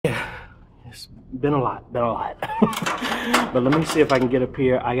It's been a lot. But let me see if I can get up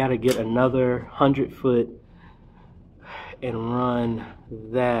here. I gotta get another 100-foot and run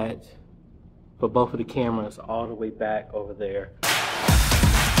that for both of the cameras all the way back over there.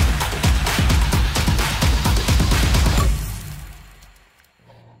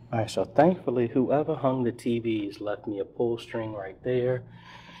 All right, so thankfully, whoever hung the TVs left me a pull string right there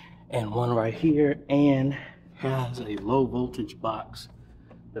and one right here, and has a low voltage box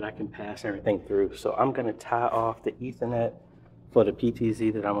that I can pass everything through. So I'm gonna tie off the Ethernet for the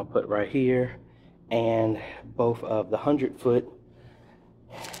PTZ that I'm gonna put right here, and both of the 100-foot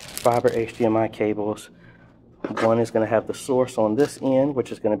fiber HDMI cables. One is gonna have the source on this end,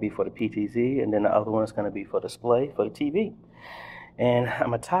 which is gonna be for the PTZ, and then the other one is gonna be for display for the TV. And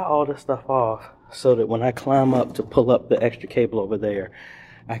I'm gonna tie all this stuff off so that when I climb up to pull up the extra cable over there,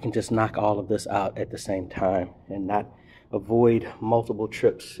 I can just knock all of this out at the same time and not avoid multiple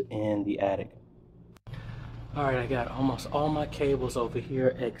trips in the attic. All right, I got almost all my cables over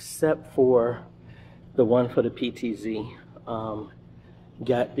here except for the one for the PTZ.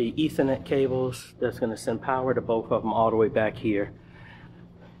 Got the Ethernet cables that's gonna send power to both of them all the way back here.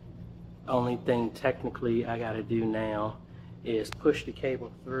 Only thing technically I gotta do now is push the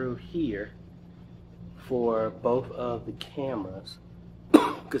cable through here for both of the cameras,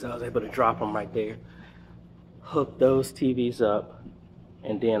 because I was able to drop them right there, hook those TVs up,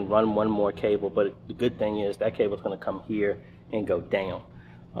 and then run one more cable. But the good thing is that cable is going to come here and go down,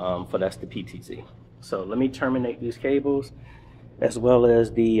 for that's the PTZ. So let me terminate these cables, as well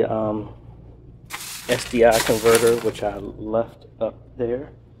as the SDI converter, which I left up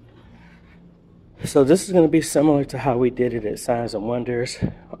there. So this is going to be similar to how we did it at Signs and Wonders.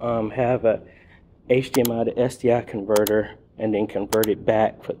 Have a HDMI to SDI converter and then convert it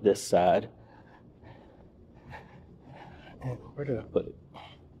back for this side. And where did I put it?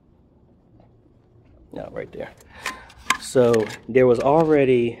 No, right there. So there was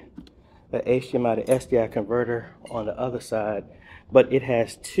already a HDMI to SDI converter on the other side, but it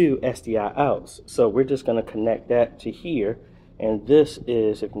has two SDI outs. So we're just going to connect that to here, and this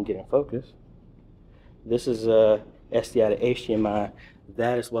is, if you can get in focus, this is a SDI to HDMI.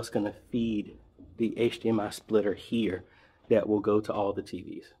 That is what's going to feed the HDMI splitter here that will go to all the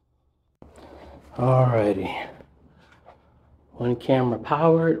TVs. Alrighty. One camera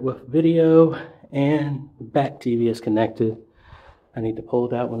powered with video, and the back TV is connected. I need to pull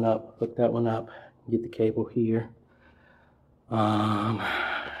that one up, hook that one up, get the cable here, and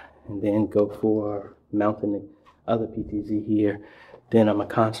then go for mounting the other PTZ here. Then I'm going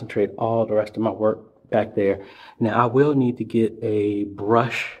to concentrate all the rest of my work back there. Now I will need to get a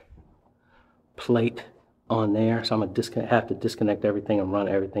brush plate on there, so I'm gonna have to disconnect everything and run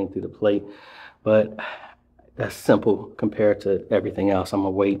everything through the plate, but that's simple compared to everything else. I'm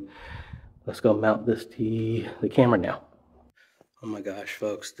gonna wait. Let's go mount this to the camera now. Oh my gosh,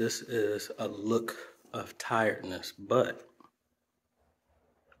 folks, this is a look of tiredness, but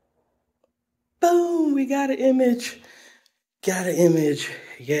boom, we got an image. Got an image,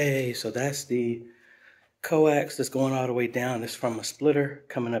 yay. So that's the coax that's going all the way down. It's from a splitter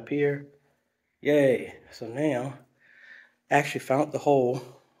coming up here. Yay. So now I actually found the hole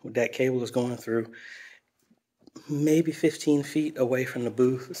that cable is going through, maybe 15 feet away from the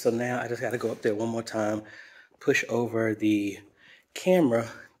booth. So now I just got to go up there one more time, push over the camera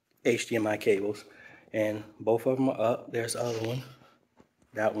HDMI cables, and both of them are up. There's the other one.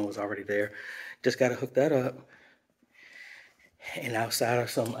 That one was already there. Just got to hook that up. And outside of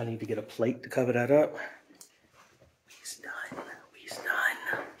some, I need to get a plate to cover that up. He's done.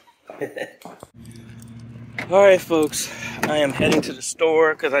 All right, folks, I am heading to the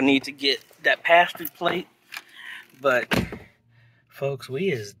store because I need to get that pass-through plate. But folks, we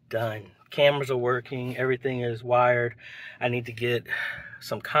is done. Cameras are working, everything is wired. I need to get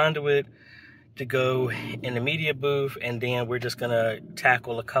some conduit to go in the media booth, and then we're just gonna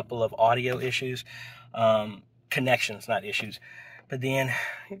tackle a couple of audio issues, connections, not issues. But then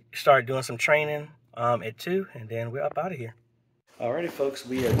start doing some training at 2, and then we're up out of here. Alrighty, folks,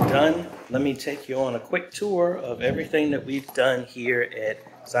 we are done. Let me take you on a quick tour of everything that we've done here at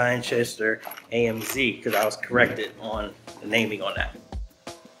Zion-Chester AMZ, because I was corrected on the naming on that.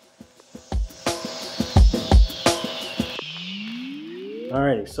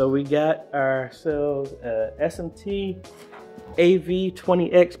 Alrighty, so we got ourselves a SMT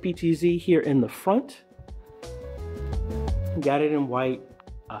AV20X PTZ here in the front. Got it in white,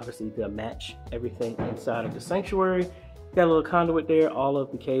 obviously to match everything inside of the sanctuary. Got a little conduit there. All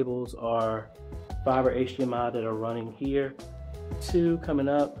of the cables are fiber HDMI that are running here. 2 coming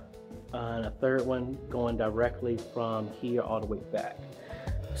up, and a third one going directly from here all the way back.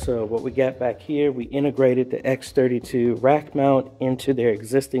 So what we got back here, we integrated the X32 rack mount into their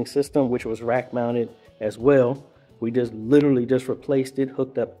existing system, which was rack mounted as well. We just literally just replaced it,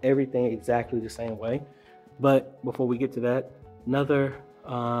 hooked up everything exactly the same way. But before we get to that, another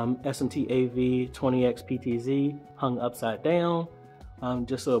SMT AV 20X PTZ hung upside down,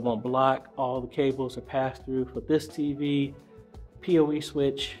 just so it won't block. All the cables are passed through for this TV, PoE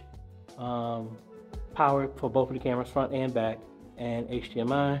switch, power for both of the cameras, front and back, and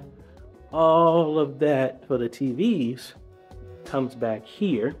HDMI. All of that for the TVs comes back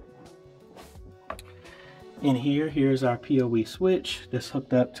here. In here, here's our PoE switch that's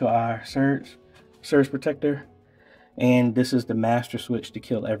hooked up to our surge protector. And this is the master switch to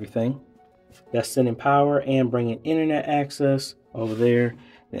kill everything. That's sending power and bringing internet access over there.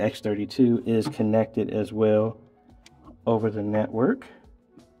 The X32 is connected as well over the network.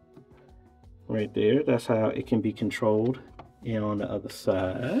 Right there, that's how it can be controlled. And on the other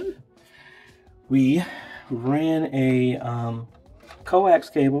side, we ran a coax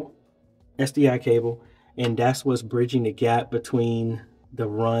cable, SDI cable, and that's what's bridging the gap between the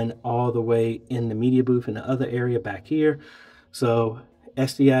run all the way in the media booth and the other area back here. So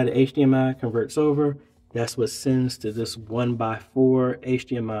SDI to HDMI converts over. That's what sends to this 1x4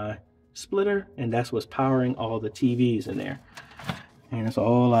 HDMI splitter, and that's what's powering all the TVs in there. And it's a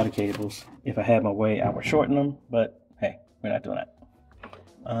whole lot of cables. If I had my way, I would shorten them, but hey, we're not doing that.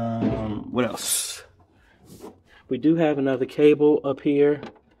 What else? We do have another cable up here,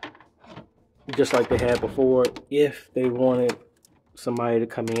 just like they had before. If they wanted somebody to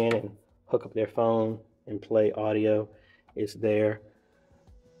come in and hook up their phone and play audio, it's there.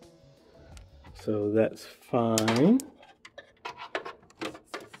 So that's fine.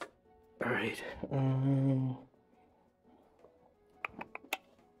 All right.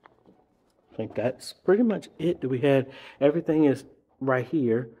 I think that's pretty much it that we had. Everything is right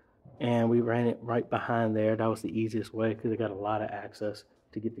here, and we ran it right behind there. That was the easiest way because it got a lot of access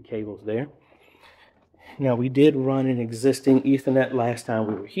to get the cables there. Now, we did run an existing Ethernet last time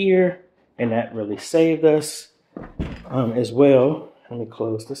we were here, and that really saved us as well. Let me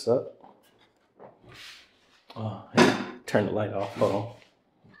close this up. Oh, turn the light off. Hold on.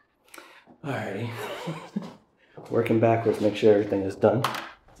 All righty. Working backwards, make sure everything is done.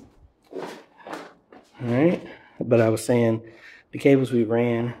 All right, but I was saying the cables we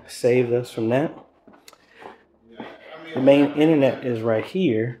ran saved us from that. The main internet is right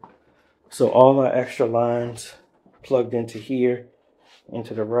here, so all our extra lines plugged into here,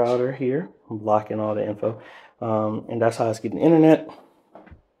 into the router here. I'm blocking all the info, and that's how it's getting internet.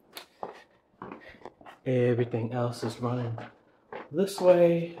 Everything else is running this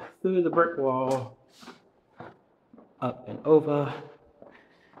way through the brick wall, up and over.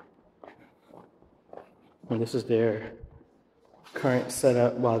 And this is their current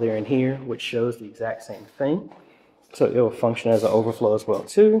setup while they're in here, which shows the exact same thing. So it will function as an overflow as well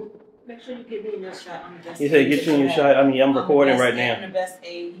too. Make sure you get me in your shot. I'm the best. You said get you in your shot. I mean, I'm recording right now. I'm the best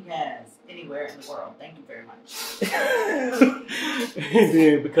aide he has anywhere in the world. Thank you very much.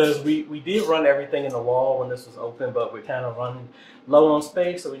 Dude, because we did run everything in the wall when this was open, but we're kind of running low on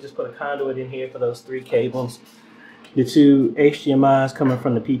space, so we just put a conduit in here for those 3 cables. The 2 HDMIs coming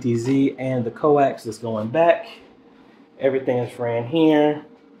from the PTZ and the coax that's going back. Everything is ran here.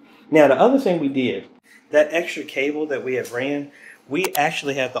 Now, the other thing we did, that extra cable that we have ran, we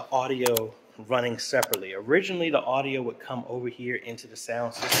actually have the audio running separately. Originally, the audio would come over here into the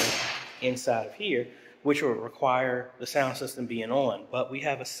sound system inside of here, which would require the sound system being on. But we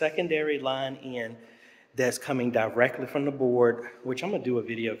have a secondary line in that's coming directly from the board, which I'm gonna do a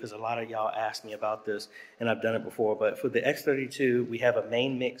video because a lot of y'all asked me about this and I've done it before. But for the X32, we have a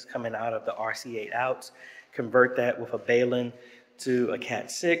main mix coming out of the RC8 outs, convert that with a Balun to a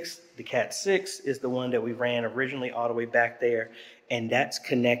Cat 6. The Cat 6 is the one that we ran originally all the way back there, and that's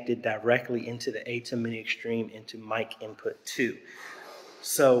connected directly into the A10 Mini Extreme into mic input 2.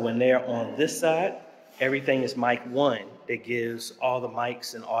 So when they're on this side, everything is mic 1 that gives all the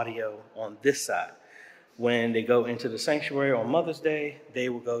mics and audio on this side. When they go into the sanctuary on Mother's Day, they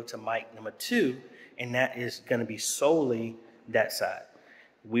will go to mic number 2, and that is going to be solely that side.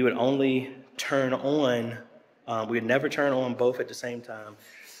 We would only turn on, we would never turn on both at the same time,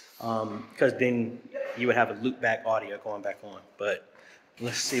 because then you would have a loop back audio going back on. But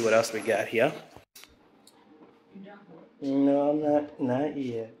let's see what else we got here. No, I'm not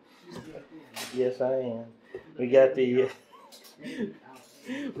yet. Yes, I am. We got the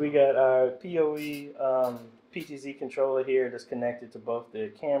we got our PoE PTZ controller here that's connected to both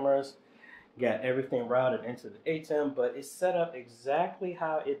the cameras. Got everything routed into the ATEM, but it's set up exactly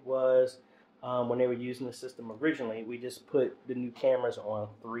how it was when they were using the system originally, we just put the new cameras on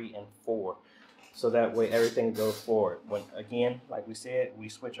 3 and 4. So that way everything goes forward. When, again, like we said, we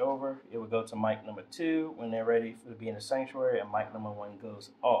switch over, it would go to mic number 2 when they're ready to be in the sanctuary, and mic number 1 goes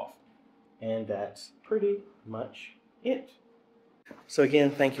off. And that's pretty much it. So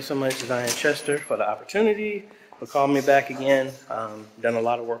again, thank you so much, Zion Chester, for the opportunity, for calling me back again. Done a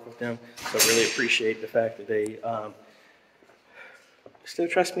lot of work with them, so really appreciate the fact that they still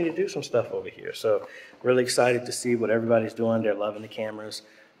trust me to do some stuff over here. So really excited to see what everybody's doing. They're loving the cameras,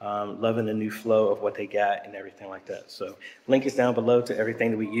 loving the new flow of what they got and everything like that. So link is down below to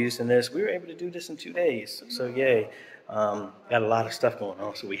everything that we used in this. We were able to do this in 2 days, so yay. Got a lot of stuff going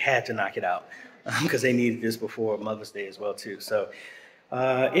on, so we had to knock it out because they needed this before Mother's Day as well too. So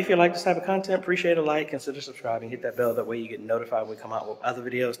if you like this type of content, appreciate a like, consider subscribing, hit that bell, that way you get notified when we come out with other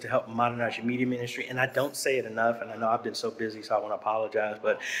videos to help modernize your media ministry. And I don't say it enough, and I know I've been so busy, so I want to apologize,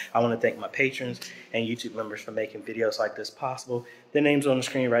 but I want to thank my patrons and YouTube members for making videos like this possible. Their name's on the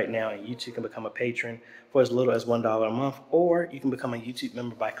screen right now, and you too can become a patron for as little as $1 a month, or you can become a YouTube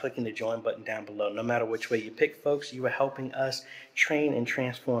member by clicking the join button down below. No matter which way you pick, folks, you are helping us train and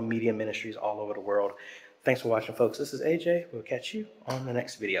transform media ministries all over the world. Thanks for watching, folks. This is AJ. We'll catch you on the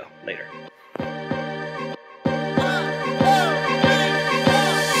next video. Later.